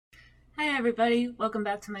Hi everybody, welcome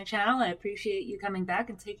back to my channel. I appreciate you coming back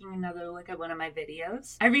and taking another look at one of my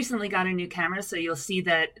videos. I recently got a new camera, so you'll see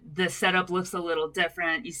that the setup looks a little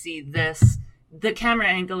different. You see this. The camera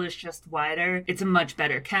angle is just wider. It's a much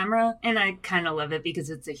better camera, and I kind of love it because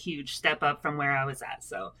it's a huge step up from where I was at,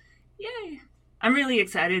 so yay! I'm really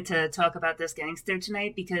excited to talk about this gangster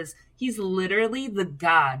tonight because he's literally the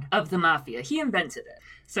god of the mafia. He invented it.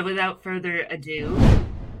 So without further ado,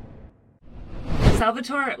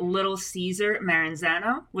 Salvatore Little Caesar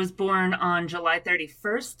Maranzano was born on July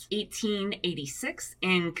 31st, 1886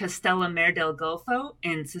 in Castellammare del Golfo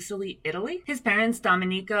in Sicily, Italy. His parents,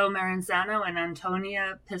 Domenico Maranzano and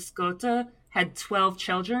Antonia Piscotta, had 12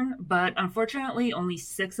 children, but unfortunately only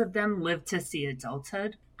 6 of them lived to see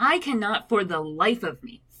adulthood. I cannot for the life of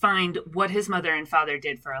me find what his mother and father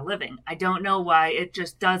did for a living. I don't know why, it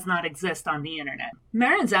just does not exist on the internet.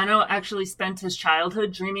 Maranzano actually spent his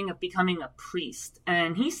childhood dreaming of becoming a priest,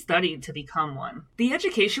 and he studied to become one. The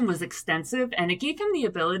education was extensive, and it gave him the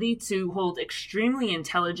ability to hold extremely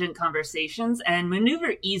intelligent conversations and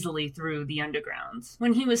maneuver easily through the underground.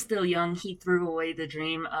 When he was still young, he threw away the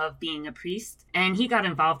dream of being a priest, and he got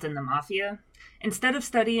involved in the mafia. Instead of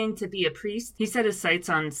studying to be a priest, he set his sights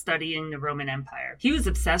on studying the Roman Empire. He was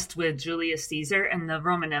obsessed with Julius Caesar and the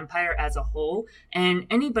Roman Empire as a whole, and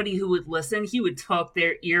anybody who would listen, he would talk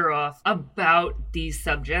their ear off about these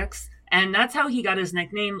subjects. And that's how he got his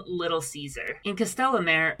nickname, Little Caesar. In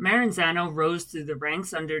Castellammare, Maranzano rose through the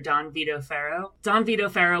ranks under Don Vito Ferro. Don Vito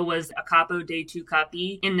Ferro was a capo dei tutti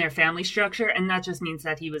capi in their family structure, and that just means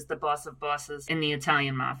that he was the boss of bosses in the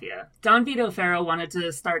Italian mafia. Don Vito Ferro wanted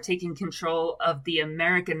to start taking control of the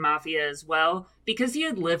American Mafia as well, because he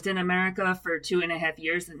had lived in America for 2.5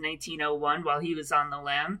 years in 1901 while he was on the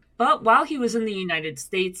lam. But while he was in the United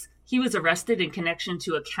States, he was arrested in connection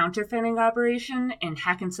to a counterfeiting operation in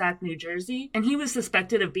Hackensack, New Jersey, and he was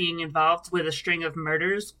suspected of being involved with a string of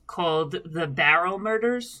murders called the barrel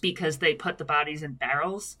murders because they put the bodies in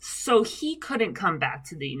barrels. So he couldn't come back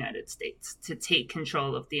to the United States to take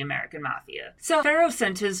control of the American Mafia. So Ferro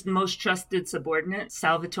sent his most trusted subordinate,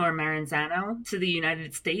 Salvatore Maranzano, to the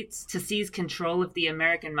United States to seize control of the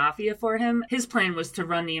American Mafia for him. His plan was to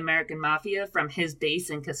run the American Mafia from his base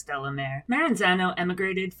in Castellammare. Maranzano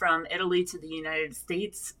emigrated from Italy to the United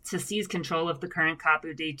States to seize control of the current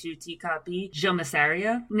capo dei tutti capi, Joe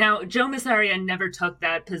Masseria. Now, Joe Masseria never took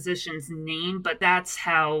that position's name, but that's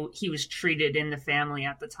how he was treated in the family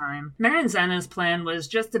at the time. Maranzano's plan was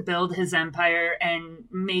just to build his empire and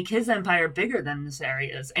make his empire bigger than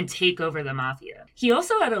Masseria's and take over the mafia. He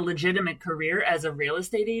also had a legitimate career as a real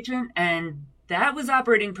estate agent, and that was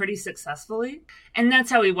operating pretty successfully. And that's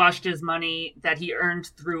how he washed his money that he earned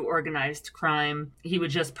through organized crime. He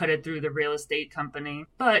would just put it through the real estate company.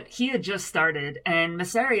 But he had just started, and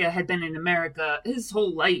Masseria had been in America his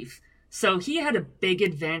whole life. So he had a big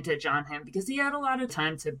advantage on him because he had a lot of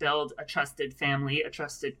time to build a trusted family, a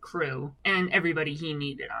trusted crew, and everybody he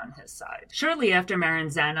needed on his side. Shortly after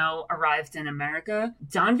Maranzano arrived in America,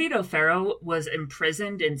 Don Vito Ferro was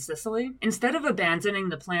imprisoned in Sicily. Instead of abandoning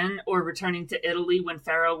the plan or returning to Italy when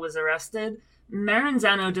Ferro was arrested,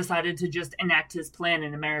 Maranzano decided to just enact his plan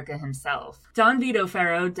in America himself. Don Vito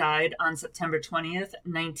Ferro died on September 20th,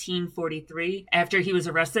 1943, after he was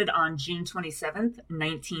arrested on June 27th,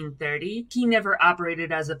 1930. He never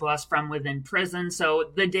operated as a boss from within prison,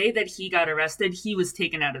 so the day that he got arrested, he was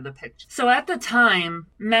taken out of the picture. So at the time,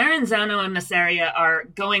 Maranzano and Masseria are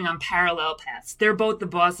going on parallel paths. They're both the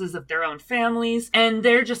bosses of their own families, and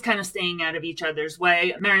they're just kind of staying out of each other's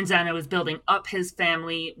way. Maranzano is building up his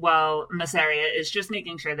family, while Masseria is just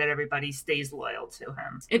making sure that everybody stays loyal to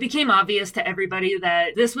him. It became obvious to everybody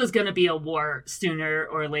that this was going to be a war sooner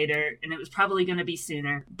or later, and it was probably going to be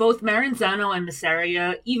sooner. Both Maranzano and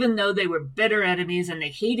Masseria, even though they were bitter enemies and they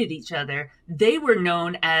hated each other, they were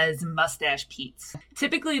known as Mustache Petes.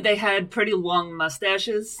 Typically, they had pretty long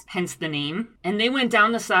mustaches, hence the name, and they went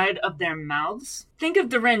down the side of their mouths. Think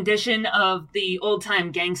of the rendition of the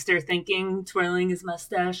old-time gangster thinking, twirling his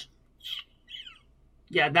mustache.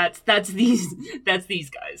 Yeah, that's these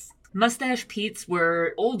guys. Mustache Petes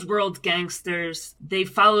were old world gangsters. They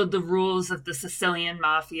followed the rules of the Sicilian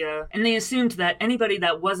mafia, and they assumed that anybody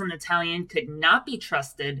that wasn't Italian could not be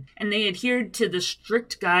trusted, and they adhered to the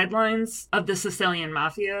strict guidelines of the Sicilian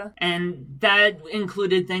mafia, and that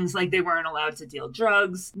included things like they weren't allowed to deal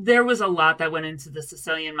drugs. There was a lot that went into the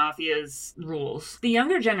Sicilian mafia's rules. The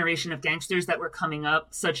younger generation of gangsters that were coming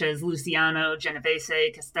up, such as Luciano,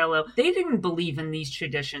 Genovese, Castello, they didn't believe in these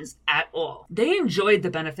traditions at all. They enjoyed the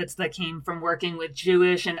benefits that came from working with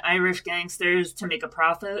Jewish and Irish gangsters to make a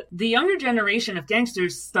profit, the younger generation of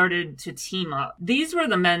gangsters started to team up. These were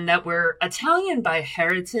the men that were Italian by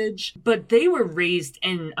heritage, but they were raised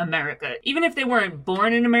in America. Even if they weren't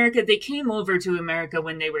born in America, they came over to America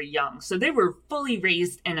when they were young. So they were fully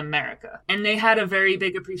raised in America. And they had a very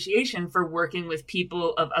big appreciation for working with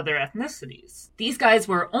people of other ethnicities. These guys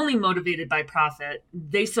were only motivated by profit.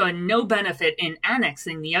 They saw no benefit in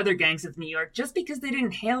annexing the other gangs of New York just because they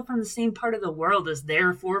didn't hail from the same part of the world as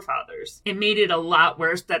their forefathers. It made it a lot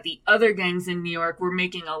worse that the other gangs in New York were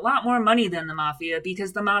making a lot more money than the Mafia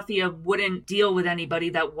because the Mafia wouldn't deal with anybody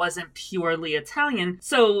that wasn't purely Italian.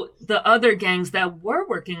 So the other gangs that were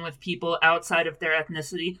working with people outside of their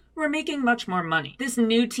ethnicity were making much more money. This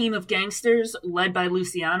new team of gangsters, led by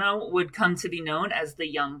Luciano, would come to be known as the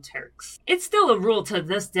Young Turks. It's still a rule to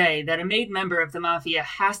this day that a made member of the Mafia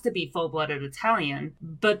has to be full-blooded Italian,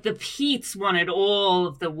 but the Petes wanted all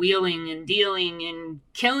of the wheeling and dealing and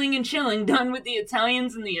killing and chilling done with the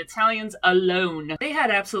Italians and the Italians alone. They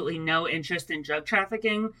had absolutely no interest in drug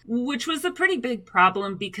trafficking, which was a pretty big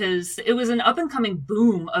problem because it was an up-and-coming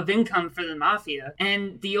boom of income for the Mafia,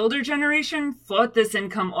 and the older generation fought this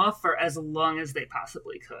income off for as long as they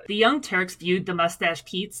possibly could. The Young Turks viewed the Mustache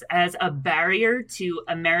Petes as a barrier to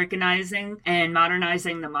Americanizing and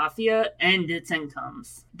modernizing the Mafia and its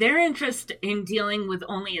incomes. Their interest in dealing with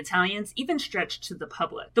only Italians even stretched to the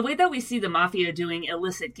public. The way that we see the Mafia doing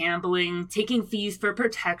illicit gambling, taking fees for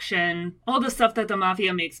protection, all the stuff that the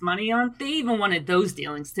Mafia makes money on, they even wanted those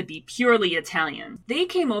dealings to be purely Italian. They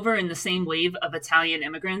came over in the same wave of Italian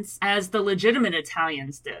immigrants as the legitimate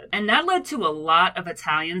Italians did. And that led to a lot of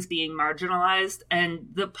Italians being marginalized, and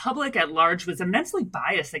the public at large was immensely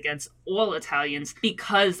biased against all Italians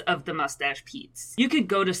because of the Mustache Petes. You could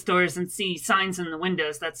go to stores and see signs in the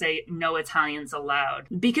windows that say no Italians allowed,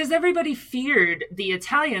 because everybody feared the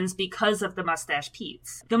Italians because of the Mustache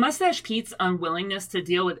Petes. The Mustache Petes' unwillingness to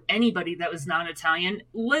deal with anybody that was non-Italian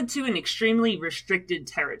led to an extremely restricted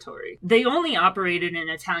territory. They only operated in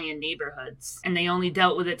Italian neighborhoods, and they only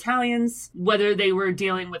dealt with Italians, whether they were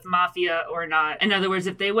dealing with Mafia or not. In other words,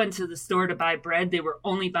 if they went to the store to buy bread, they were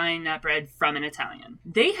only buying that bread from an Italian.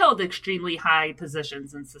 They held extremely high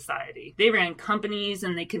positions in society. They ran companies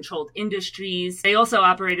and they controlled industries. They also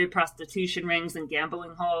operated prostitution rings and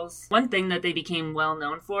gambling halls. One thing that they became well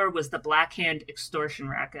known for was the Black Hand extortion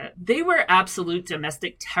racket. They were absolute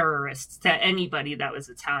domestic terrorists to anybody that was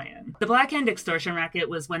Italian. The Black Hand extortion racket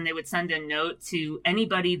was when they would send a note to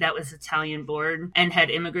anybody that was Italian born and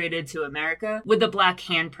had immigrated to America with a black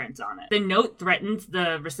handprint on it. The note threatened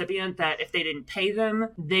the recipient that if they didn't pay them,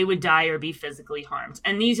 they would die or be physically harmed.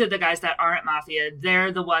 And these are the guys that aren't Mafia.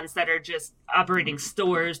 They're the ones that are just operating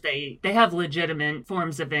stores. They have legitimate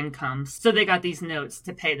forms of income. So they got these notes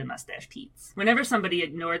to pay the Mustache Petes. Whenever somebody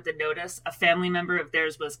ignored the notice, a family member of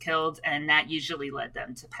theirs was killed, and that usually led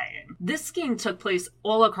them to paying. This scheme took place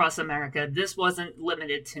all across America. This wasn't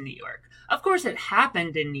limited to New York. Of course, it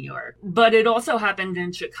happened in New York, but it also happened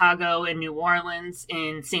in Chicago, in New Orleans,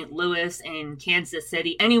 in St. Louis, in Kansas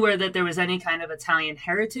City. Anywhere that there was any kind of Italian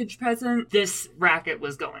heritage present, this racket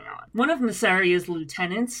was going on. One of Masseria's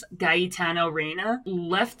lieutenants, Gaetano Reina,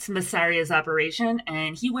 left Masseria's operation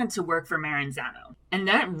and he went to work for Maranzano. And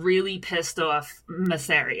that really pissed off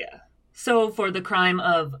Masseria. So for the crime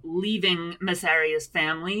of leaving Masseria's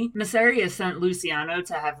family, Masseria sent Luciano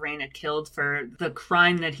to have Reina killed for the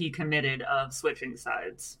crime that he committed of switching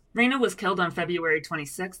sides. Reina was killed on February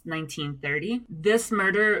 26, 1930. This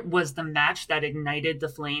murder was the match that ignited the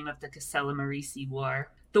flame of the Castellammarese War.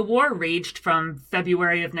 The war raged from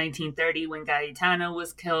February of 1930 when Gaetano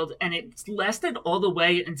was killed, and it lasted all the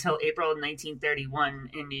way until April of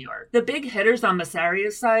 1931 in New York. The big hitters on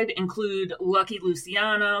Masseria's side include Lucky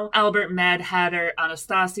Luciano, Albert Mad Hatter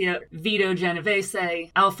Anastasia, Vito Genovese,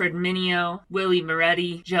 Alfred Mineo, Willie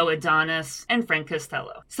Moretti, Joe Adonis, and Frank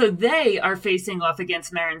Costello. So they are facing off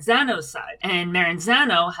against Maranzano's side, and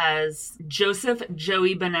Maranzano has Joseph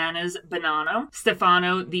Joey Bananas Bonanno,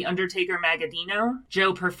 Stefano the Undertaker Magadino,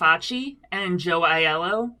 Joe Perfacci, and Joe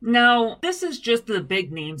Aiello. Now, this is just the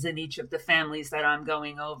big names in each of the families that I'm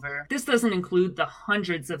going over. This doesn't include the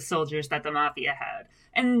hundreds of soldiers that the Mafia had.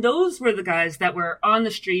 And those were the guys that were on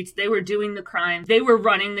the streets. They were doing the crime. They were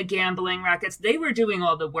running the gambling rackets. They were doing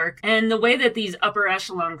all the work. And the way that these upper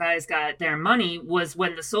echelon guys got their money was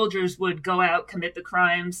when the soldiers would go out, commit the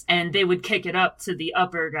crimes, and they would kick it up to the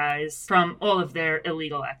upper guys from all of their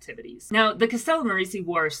illegal activities. Now, the Castellammarese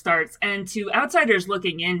War starts, and to outsiders looking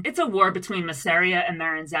looking in, it's a war between Masseria and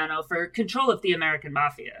Maranzano for control of the American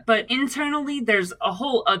Mafia. But internally, there's a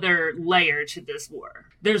whole other layer to this war.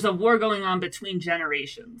 There's a war going on between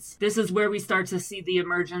generations. This is where we start to see the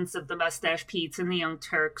emergence of the Mustache Petes and the Young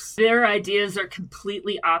Turks. Their ideas are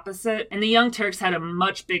completely opposite, and the Young Turks had a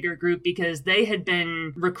much bigger group because they had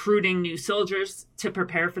been recruiting new soldiers to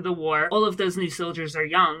prepare for the war. All of those new soldiers are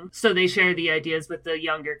young, so they share the ideas with the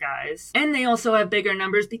younger guys. And they also have bigger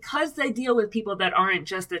numbers because they deal with people that aren't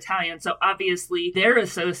just Italian, so obviously their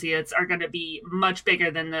associates are going to be much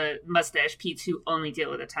bigger than the Mustache Petes who only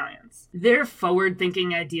deal with Italians. Their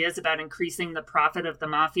forward-thinking ideas about increasing the profit of the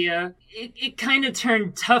mafia, it kind of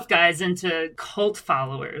turned tough guys into cult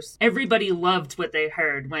followers. Everybody loved what they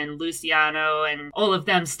heard when Luciano and all of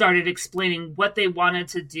them started explaining what they wanted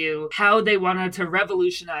to do, how they wanted to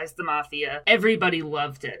revolutionize the mafia. Everybody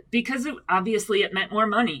loved it because obviously it meant more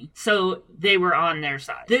money. So they were on their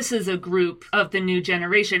side. This is a group of the new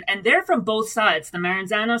generation, and they're from both sides, the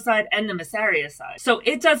Maranzano side and the Masseria side. So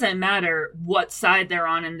it doesn't matter what side they're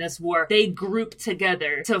on in this war. They group together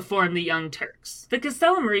to form the Young Turks. The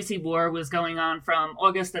Castellammarese War was going on from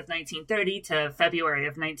August of 1930 to February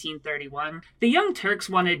of 1931. The Young Turks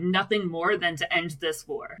wanted nothing more than to end this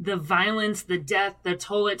war. The violence, the death, the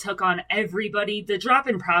toll it took on everybody, the drop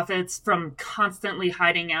in profits from constantly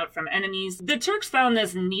hiding out from enemies. The Turks found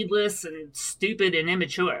this needless and stupid and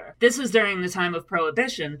immature. This was during the time of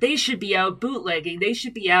Prohibition. They should be out bootlegging. They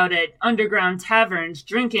should be out at underground taverns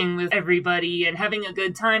drinking with everybody and having a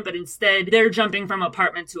good time, but instead they're jumping from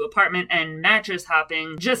apartment to apartment and mattress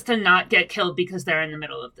hopping just to not get killed because they're in the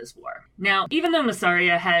middle of this war. Now, even though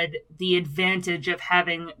Masseria had the advantage of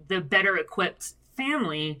having the better equipped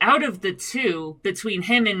family, out of the two, between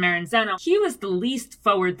him and Maranzano, he was the least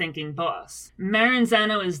forward-thinking boss.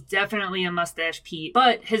 Maranzano is definitely a Mustache Pete,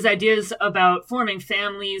 but his ideas about forming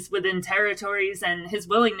families within territories and his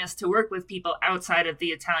willingness to work with people outside of the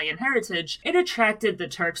Italian heritage, it attracted the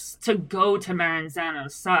Turks to go to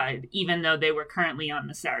Maranzano's side, even though they were currently on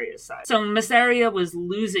Masseria's side. So Masseria was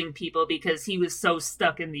losing people because he was so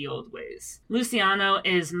stuck in the old ways. Luciano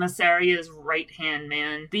is Masseria's right-hand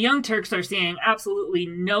man. The Young Turks are seeing absolutely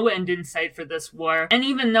no end in sight for this war, and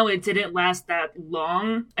even though it didn't last that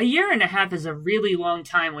long, a year and a half is a really long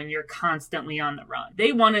time when you're constantly on the run.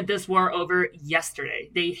 They wanted this war over yesterday.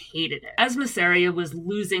 They hated it. As Masseria was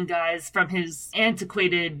losing guys from his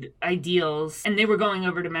antiquated ideals, and they were going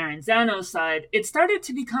over to Maranzano's side, it started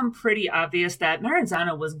to become pretty obvious that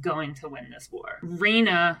Maranzano was going to win this war.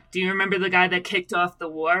 Reina, do you remember the guy that kicked off the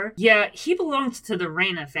war? Yeah, he belonged to the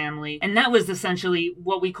Reina family, and that was essentially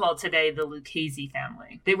what we call today the Lucchese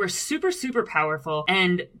family. They were super, super powerful,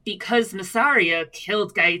 and because Masseria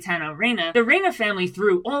killed Gaetano Reina, the Reina family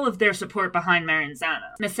threw all of their support behind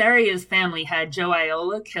Maranzano. Masseria's family had Joe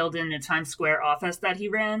Iola killed in the Times Square office that he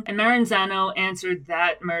ran, and Maranzano answered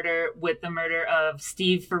that murder with the murder of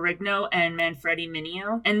Steve Ferrigno and Manfredi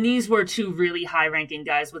Mineo, and these were two really high-ranking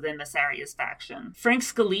guys within Masseria's faction. Frank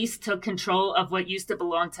Scalise took control of what used to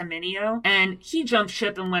belong to Mineo, and he jumped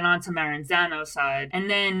ship and went on to Maranzano's side, and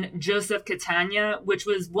then Joseph Catania, which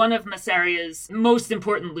was one of Masseria's most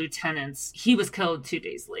important lieutenants, he was killed 2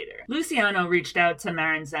 days later. Luciano reached out to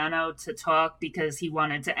Maranzano to talk because he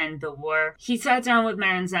wanted to end the war. He sat down with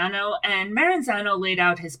Maranzano, and Maranzano laid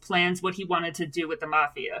out his plans, what he wanted to do with the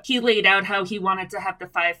mafia. He laid out how he wanted to have the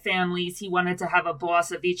 5 families, he wanted to have a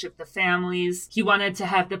boss of each of the families, he wanted to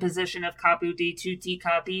have the position of capo di tutti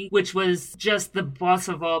capi, which was just the boss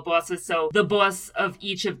of all bosses, so the boss of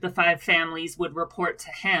each of the 5 families would report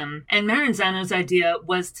to him. And Maranzano's idea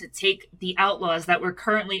was to take the outlaws that were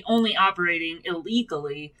currently only operating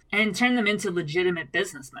illegally and turn them into legitimate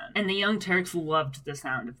businessmen. And the Young Turks loved the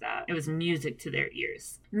sound of that. It was music to their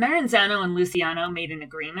ears. Maranzano and Luciano made an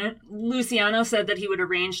agreement. Luciano said that he would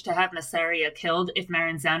arrange to have Masseria killed if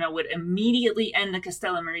Maranzano would immediately end the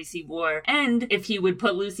Castellammarese War, and if he would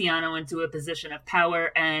put Luciano into a position of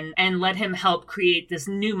power and let him help create this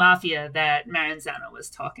new mafia that Maranzano was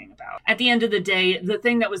talking about. At the end of the day, the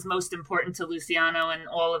thing that was most important to Luciano and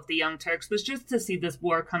all of the Young Turks was just to see this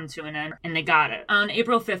war come to an end, and they got it. On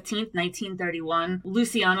April 15th, 1931,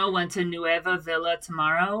 Luciano went to Nueva Villa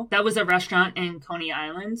Tamaro. That was a restaurant in Coney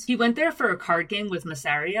Island. He went there for a card game with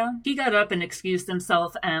Masseria. He got up and excused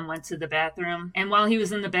himself and went to the bathroom. And while he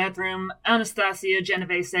was in the bathroom, Anastasia,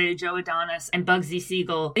 Genovese, Joe Adonis, and Bugsy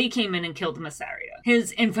Siegel, they came in and killed Masseria.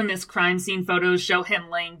 His infamous crime scene photos show him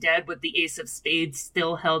laying dead with the ace of spades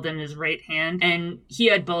still held in his right hand, and he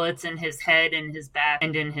had bullets in his head, in his back,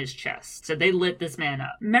 and in his chest. So they lit this man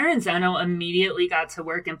up. Maranzano immediately got to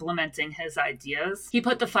work implementing his ideas. He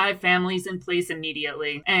put the 5 families in place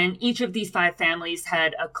immediately, and each of these 5 families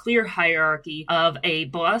had a clear hierarchy of a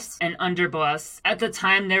boss and underboss. At the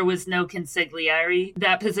time, there was no consigliere.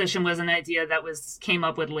 That position was an idea that came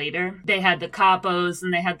up with later. They had the capos,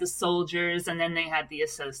 and they had the soldiers, and then they had the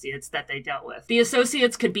associates that they dealt with. The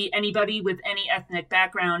associates could be anybody with any ethnic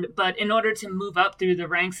background, but in order to move up through the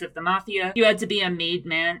ranks of the mafia, you had to be a made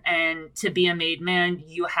man, and to be a made man,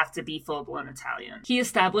 you have to be full-blown Italian. He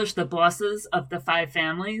established the bosses of the 5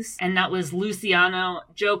 families, and that was Luciano,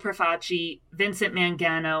 Joe Perfacci, Vincent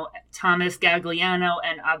Mangano, Thomas Gagliano,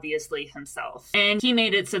 and obviously himself. And he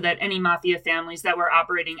made it so that any mafia families that were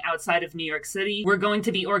operating outside of New York City were going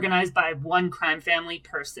to be organized by 1 crime family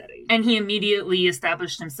per city. And he immediately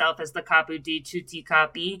established himself as the capo dei tutti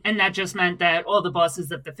capi, and that just meant that all the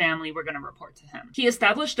bosses of the family were going to report to him. He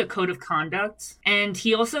established a code of conduct, and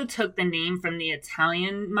he also took the name from the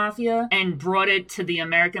Italian mafia and brought it to the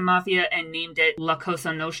American mafia and named it La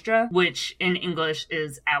Cosa Nostra, which in English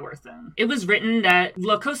is our thing. It was written that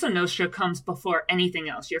La Cosa Nostra comes before anything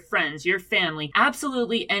else. Your friends, your family,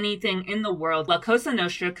 absolutely anything in the world, La Cosa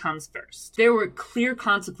Nostra comes first. There were clear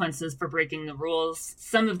consequences for breaking the rules.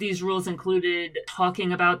 Some of these rules included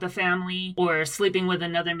talking about the family or sleeping with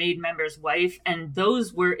another maid member's wife, and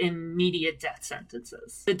those were immediate death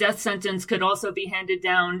sentences. The death sentence could also be handed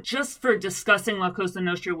down just for discussing La Cosa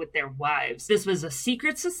Nostra with their wives. This was a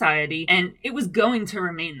secret society, and it was going to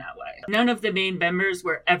remain that way. None of the maid members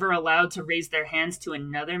were ever allowed to raise their hands to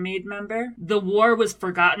another maid member. The war was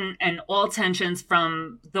forgotten, and all tensions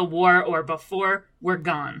from the war or before were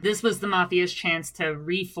gone. This was the mafia's chance to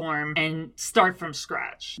reform and start from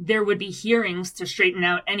scratch. There would be hearings to straighten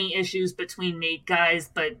out any issues between maid guys,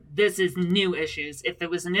 but this is new issues. If there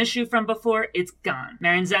was an issue from before, it's gone.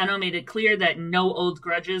 Maranzano made it clear that no old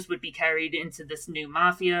grudges would be carried into this new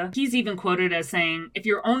mafia. He's even quoted as saying, "If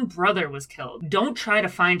your own brother was killed, don't try to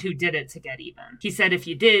find who did it to get even." He said if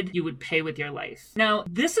you did, you would pay with your life. Now,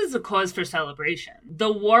 this is a cause for celebration.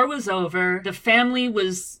 The war was over. The family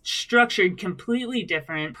was structured completely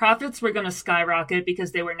different. Profits were going to skyrocket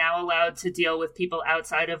because they were now allowed to deal with people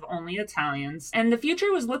outside of only Italians, and the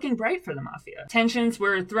future was looking bright for the mafia. Tensions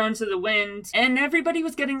were thrown to the wind, and everybody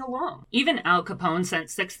was getting along. Even Al Capone sent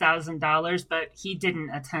 $6,000, but he didn't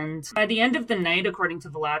attend. By the end of the night, according to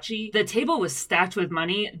Valachi, the table was stacked with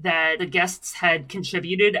money that the guests had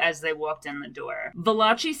contributed as they walked in the door.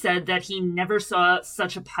 Valachi said that he never saw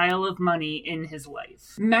such a pile of money in his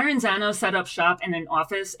life. Maranzano set up shop in an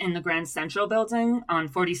office in the Grand Central building on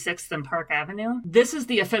 46th and Park Avenue. This is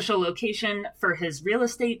the official location for his real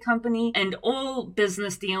estate company, and all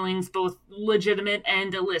business dealings, both legitimate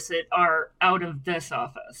and illicit, are out of this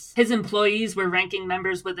office. His employees were ranking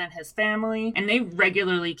members within his family, and they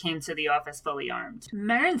regularly came to the office fully armed.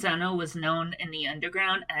 Maranzano was known in the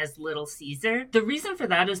underground as Little Caesar. The reason for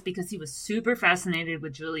that is because he was super fascinated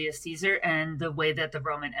with Julius Caesar and the way that the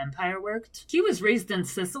Roman Empire worked. He was raised in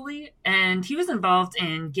Sicily, and he was involved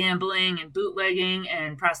in gambling and bootlegging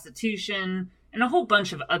and prostitution and a whole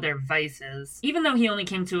bunch of other vices. Even though he only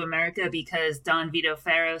came to America because Don Vito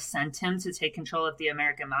Ferro sent him to take control of the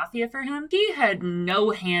American Mafia for him, he had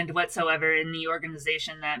no hand whatsoever in the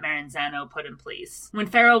organization that Maranzano put in place. When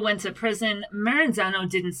Ferro went to prison, Maranzano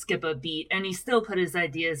didn't skip a beat, and he still put his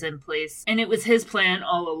ideas in place, and it was his plan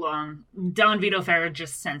all along. Don Vito Ferro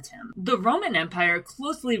just sent him. The Roman Empire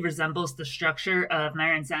closely resembles the structure of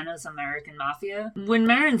Maranzano's American Mafia. When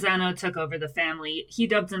Maranzano took over the family, he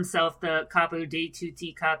dubbed himself the capo dei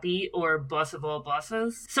tutti capi, or boss of all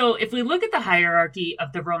bosses. So if we look at the hierarchy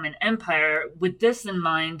of the Roman Empire, with this in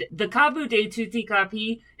mind, the capo dei tutti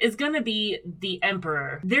capi is going to be the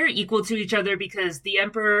emperor. They're equal to each other because the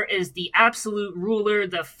emperor is the absolute ruler,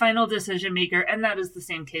 the final decision maker, and that is the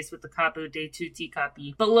same case with the capo dei tutti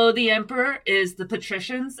capi. Below the emperor is the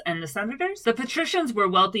patricians and the senators. The patricians were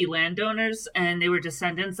wealthy landowners, and they were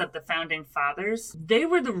descendants of the founding fathers. They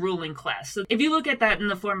were the ruling class. So if you look at that in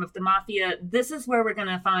the form of the mafia, this is where we're going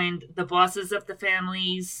to find the bosses of the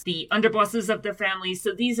families, the underbosses of the families.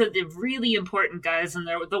 So these are the really important guys, and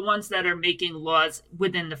they're the ones that are making laws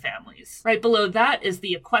within the families. Right below that is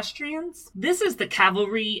the equestrians. This is the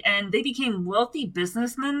cavalry, and they became wealthy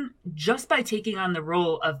businessmen just by taking on the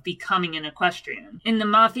role of becoming an equestrian. In the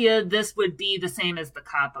mafia, this would be the same as the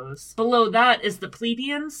capos. Below that is the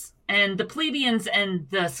plebeians, And the plebeians and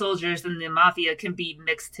the soldiers and the mafia can be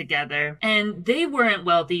mixed together. And they weren't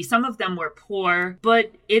wealthy. Some of them were poor,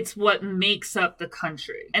 but it's what makes up the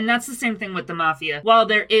country. And that's the same thing with the mafia. While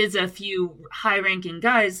there is a few high-ranking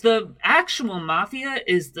guys, the actual mafia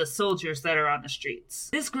is the soldiers that are on the streets.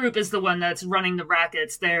 This group is the one that's running the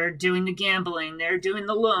rackets. They're doing the gambling. They're doing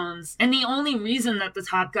the loans. And the only reason that the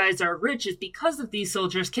top guys are rich is because of these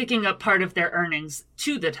soldiers kicking up part of their earnings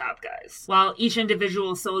to the top guys. While each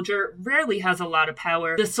individual soldier rarely has a lot of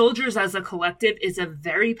power, the soldiers as a collective is a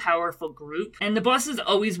very powerful group, and the bosses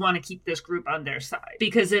always want to keep this group on their side.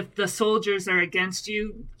 Because if the soldiers are against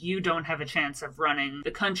you, you don't have a chance of running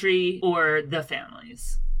the country or the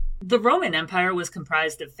families. The Roman Empire was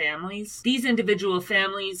comprised of families. These individual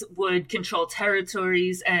families would control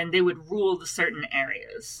territories and they would rule the certain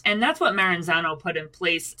areas. And that's what Maranzano put in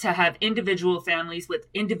place, to have individual families with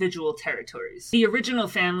individual territories. The original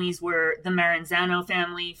families were the Maranzano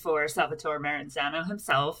family for Salvatore Maranzano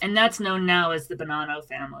himself, and that's known now as the Bonanno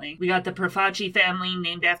family. We got the Profaci family,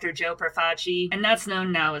 named after Joe Profaci, and that's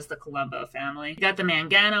known now as the Colombo family. We got the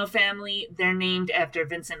Mangano family. They're named after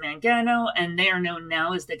Vincent Mangano, and they are known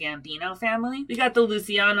now as the Gambino family. We got the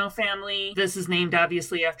Luciano family. This is named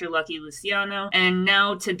obviously after Lucky Luciano. And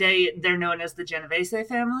now today they're known as the Genovese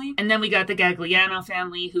family. And then we got the Gagliano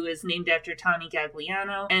family, who is named after Tommy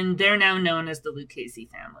Gagliano. And they're now known as the Lucchese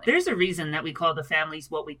family. There's a reason that we call the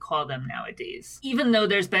families what we call them nowadays. Even though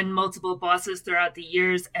there's been multiple bosses throughout the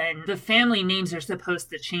years, and the family names are supposed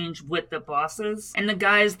to change with the bosses. And the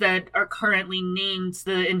guys that are currently named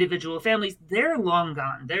the individual families, they're long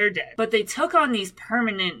gone. They're dead. But they took on these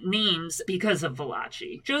permanent names because of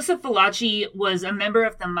Valachi. Joseph Valachi was a member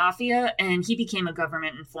of the mafia, and he became a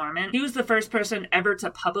government informant. He was the first person ever to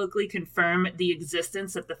publicly confirm the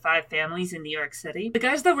existence of the 5 families in New York City. The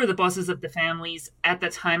guys that were the bosses of the families at the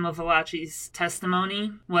time of Valachi's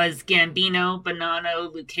testimony was Gambino,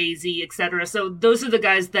 Bonanno, Lucchese, etc. So those are the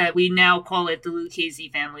guys that we now call it the Lucchese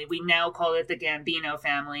family. We now call it the Gambino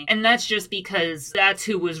family. And that's just because that's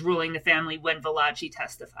who was ruling the family when Valachi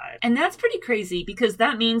testified. And that's pretty crazy, because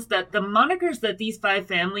that means that the monikers that these 5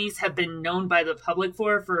 families have been known by the public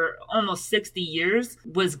for almost 60 years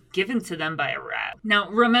was given to them by a rat. Now,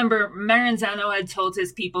 remember, Maranzano had told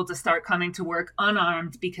his people to start coming to work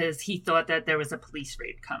unarmed because he thought that there was a police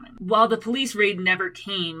raid coming. While the police raid never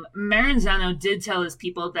came, Maranzano did tell his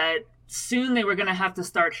people that soon they were going to have to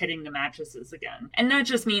start hitting the mattresses again. And that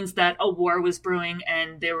just means that a war was brewing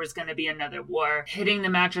and there was going to be another war. Hitting the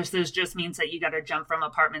mattresses just means that you got to jump from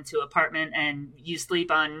apartment to apartment and you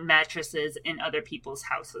sleep on mattresses in other people's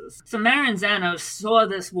houses. So Maranzano saw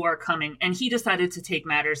this war coming and he decided to take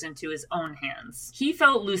matters into his own hands. He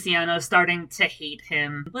felt Luciano starting to hate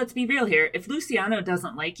him. Let's be real here. If Luciano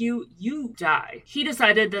doesn't like you, you die. He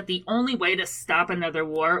decided that the only way to stop another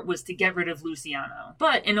war was to get rid of Luciano.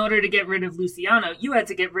 But in order to get rid of Luciano, you had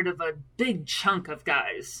to get rid of a big chunk of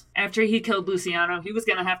guys. After he killed Luciano, he was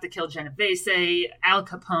going to have to kill Genovese, Al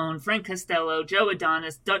Capone, Frank Costello, Joe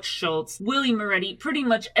Adonis, Dutch Schultz, Willie Moretti. Pretty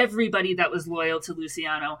much everybody that was loyal to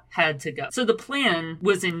Luciano had to go. So the plan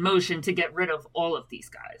was in motion to get rid of all of these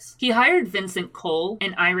guys. He hired Vincent Cole,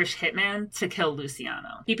 an Irish hitman, to kill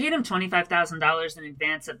Luciano. He paid him $25,000 in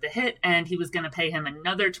advance of the hit, and he was going to pay him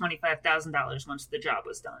another $25,000 once the job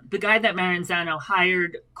was done. The guy that Maranzano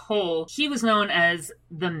hired, Cole, he was known as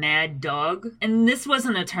the Mad Dog, and this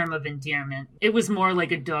wasn't a term of endearment. It was more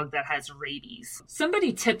like a dog that has rabies.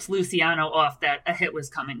 Somebody tipped Luciano off that a hit was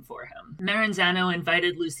coming for him. Maranzano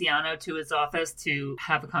invited Luciano to his office to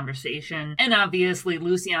have a conversation, and obviously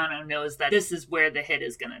Luciano knows that this is where the hit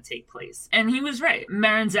is going to take place. And he was right.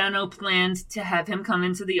 Maranzano planned to have him come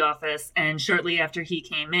into the office, and shortly after he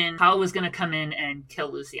came in, Hal was going to come in and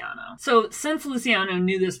kill Luciano. So since Luciano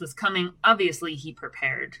knew this was coming, obviously he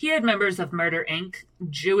prepared. He had members of Murder Inc.,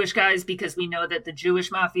 Jewish guys, because we know that the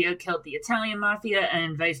Jewish mafia killed the Italian mafia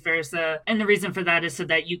and vice versa. And the reason for that is so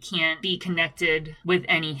that you can't be connected with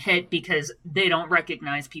any hit because they don't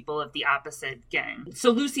recognize people of the opposite gang.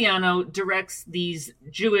 So Luciano directs these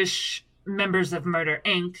Jewish members of Murder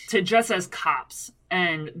Inc. to dress as cops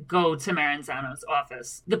and go to Maranzano's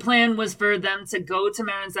office. The plan was for them to go to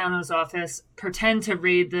Maranzano's office, pretend to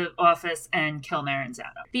raid the office, and kill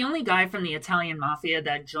Maranzano. The only guy from the Italian mafia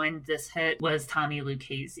that joined this hit was Tommy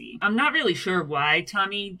Lucchese. I'm not really sure why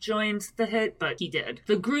Tommy joined the hit, but he did.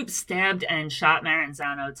 The group stabbed and shot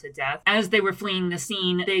Maranzano to death. As they were fleeing the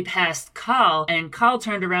scene, they passed Carl, and Carl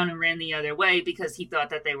turned around and ran the other way because he thought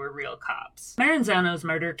that they were real cops. Maranzano's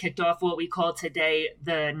murder kicked off what we call today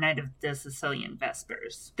the Night of the Sicilian Vessel.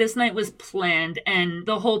 Vespers. This night was planned, and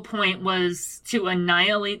the whole point was to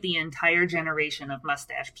annihilate the entire generation of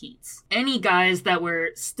Mustache Pete's. Any guys that were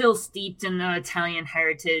still steeped in the Italian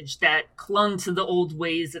heritage, that clung to the old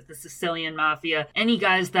ways of the Sicilian Mafia, any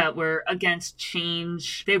guys that were against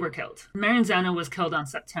change, they were killed. Maranzano was killed on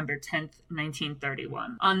September 10th,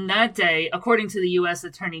 1931. On that day, according to the U.S.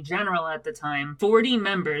 Attorney General at the time, 40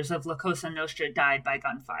 members of La Cosa Nostra died by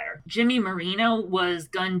gunfire. Jimmy Marino was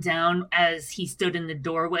gunned down as he stood in the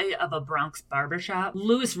doorway of a Bronx barbershop.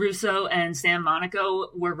 Louis Russo and Sam Monaco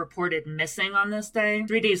were reported missing on this day.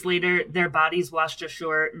 3 days later, their bodies washed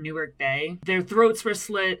ashore Newark Bay. Their throats were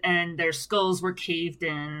slit and their skulls were caved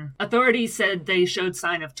in. Authorities said they showed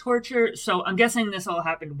sign of torture, so I'm guessing this all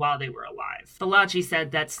happened while they were alive. Bellacci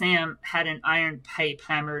said that Sam had an iron pipe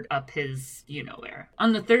hammered up his you-know-where.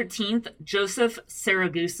 On the 13th, Joseph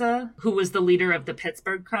Saragusa, who was the leader of the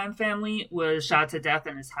Pittsburgh crime family, was shot to death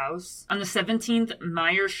in his house. On the 17th,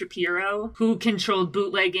 Meyer Shapiro, who controlled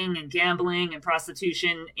bootlegging and gambling and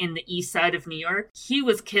prostitution in the east side of New York, he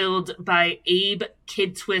was killed by Abe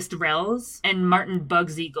Kid Twist Rells and Martin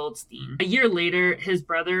Bugsy Goldstein. A year later, his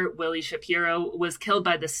brother, Willie Shapiro, was killed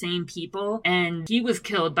by the same people, and he was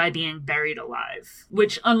killed by being buried alive,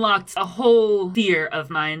 which unlocked a whole fear of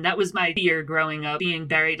mine. That was my fear growing up, being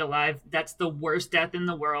buried alive. That's the worst death in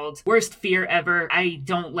the world. Worst fear ever. I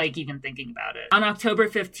don't like even thinking about it. On October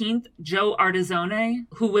 15th, Joe Artizzone,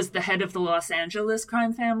 who was the head of the Los Angeles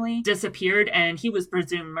crime family, disappeared, and he was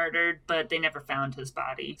presumed murdered, but they never found his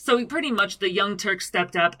body. So pretty much the Young Turks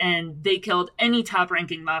stepped up and they killed any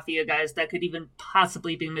top-ranking mafia guys that could even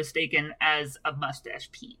possibly be mistaken as a Mustache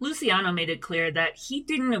Pete. Luciano made it clear that he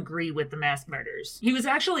didn't agree with the mass murders. He was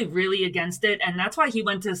actually really against it, and that's why he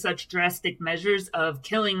went to such drastic measures of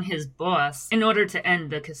killing his boss in order to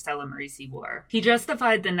end the Castellammarese War. He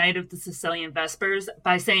justified the night of the Sicilian Vespers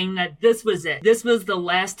by saying that this was it. This was the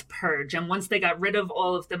last purge, and once they got rid of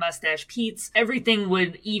all of the Mustache Pete's, everything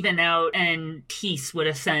would even out and peace would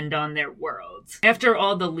ascend on their world. After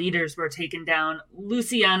all the leaders were taken down,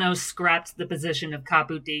 Luciano scrapped the position of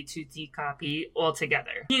capo dei tutti capi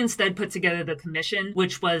altogether. He instead put together the commission,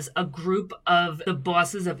 which was a group of the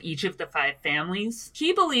bosses of each of the 5 families.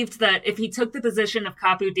 He believed that if he took the position of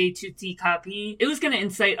capo dei tutti capi, it was going to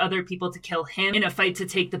incite other people to kill him in a fight to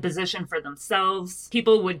take the position for themselves.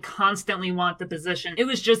 People would constantly want the position. It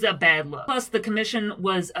was just a bad look. Plus, the commission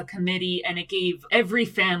was a committee and it gave every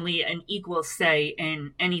family an equal say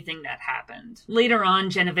in anything that happened. Later on,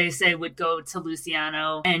 Genovese would go to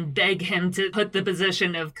Luciano and beg him to put the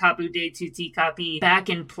position of capo dei tutti capi back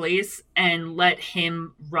in place and let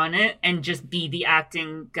him run it and just be the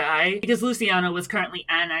acting guy, because Luciano was currently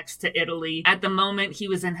annexed to Italy. At the moment, he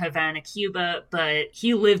was in Havana, Cuba, but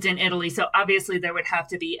he lived in Italy, so obviously there would have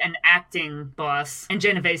to be an acting boss, and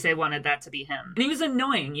Genovese wanted that to be him. And he was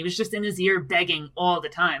annoying. He was just in his ear begging all the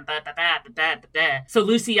time. So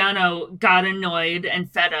Luciano got annoyed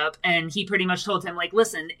and fed up, and he pretty much told him, like,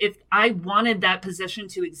 listen, if I wanted that position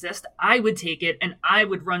to exist, I would take it and I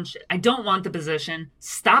would run shit. I don't want the position.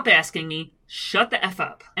 Stop asking me. Shut the F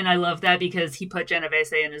up. And I love that because he put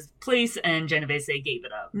Genovese in his place and Genovese gave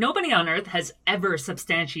it up. Nobody on earth has ever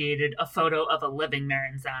substantiated a photo of a living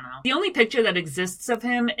Maranzano. The only picture that exists of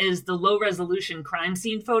him is the low-resolution crime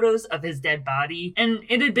scene photos of his dead body, and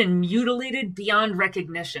it had been mutilated beyond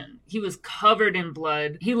recognition. He was covered in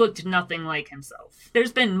blood. He looked nothing like himself.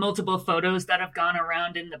 There's been multiple photos that have gone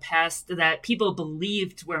around in the past that people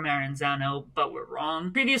believed were Maranzano, but were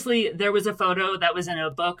wrong. Previously, there was a photo that was in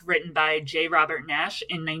a book written by J. Robert Nash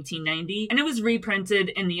in 1990, and it was reprinted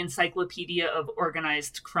in the Encyclopedia of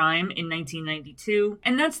Organized Crime in 1992,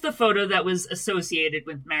 and that's the photo that was associated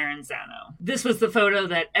with Maranzano. This was the photo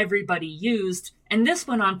that everybody used, and this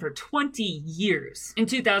went on for 20 years. In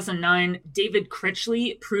 2009, David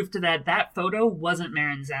Critchley proved that that photo wasn't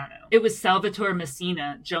Maranzano. It was Salvatore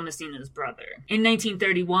Messina, Joe Messina's brother. In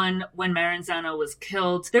 1931, when Maranzano was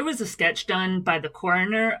killed, there was a sketch done by the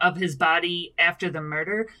coroner of his body after the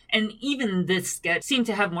murder, and even this sketch seemed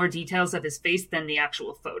to have more details of his face than the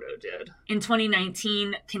actual photo did. In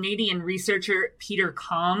 2019, Canadian researcher Peter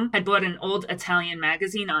Kalm had bought an old Italian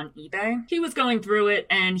magazine on eBay. He was going through it,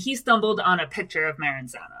 and he stumbled on a picture of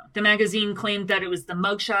Maranzano. The magazine claimed that it was the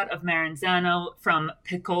mugshot of Maranzano from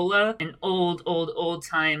Piccola, an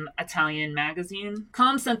old-time Italian magazine.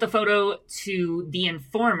 Kalm sent the photo to The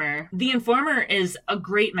Informer. The Informer is a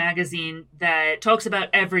great magazine that talks about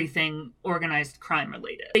everything organized crime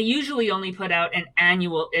related. They usually only put out an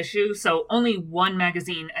annual issue, so only one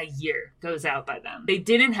magazine a year goes out by them. They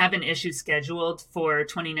didn't have an issue scheduled for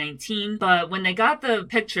 2019, but when they got the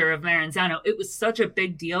picture of Maranzano, it was such a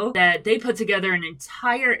big deal that they put together an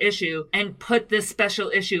entire issue and put this special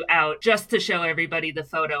issue out just to show everybody the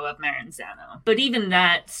photo of Maranzano. But even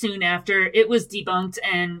that, soon after, it was debunked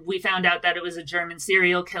and we found out that it was a German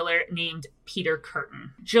serial killer named Peter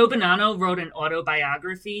Curtin. Joe Bonanno wrote an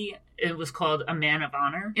autobiography. It was called A Man of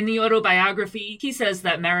Honor. In the autobiography, he says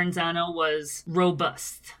that Maranzano was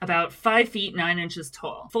robust, about 5 feet 9 inches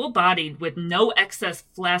tall, full-bodied with no excess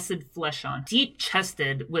flaccid flesh on,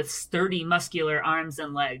 deep-chested with sturdy muscular arms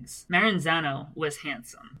and legs. Maranzano was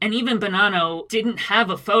handsome. And even Bonanno didn't have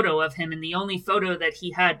a photo of him, and the only photo that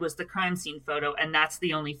he had was the crime scene photo, and that's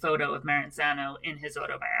the only photo of Maranzano in his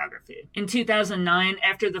autobiography. In 2009,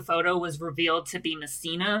 after the photo was revealed to be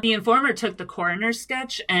Messina, the informer took the coroner's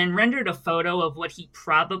sketch and rendered a photo of what he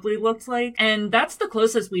probably looked like, and that's the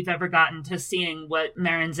closest we've ever gotten to seeing what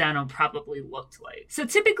Maranzano probably looked like. So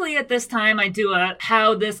typically at this time I do a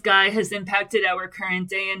how this guy has impacted our current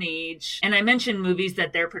day and age, and I mention movies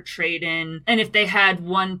that they're portrayed in, and if they had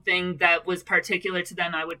one thing that was particular to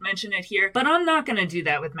them I would mention it here, but I'm not going to do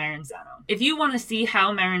that with Maranzano. If you want to see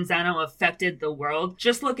how Maranzano affected the world,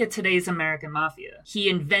 just look at today's American Mafia. He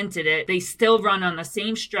invented it. They still run on the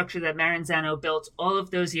same structure that Maranzano built all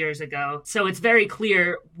of those years ago. So it's very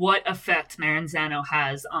clear what effect Maranzano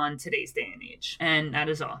has on today's day and age. And that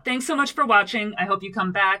is all. Thanks so much for watching. I hope you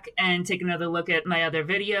come back and take another look at my other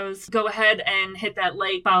videos. Go ahead and hit that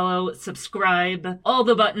like, follow, subscribe, all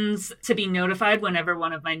the buttons to be notified whenever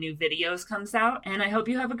one of my new videos comes out. And I hope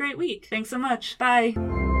you have a great week. Thanks so much.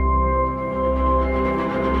 Bye.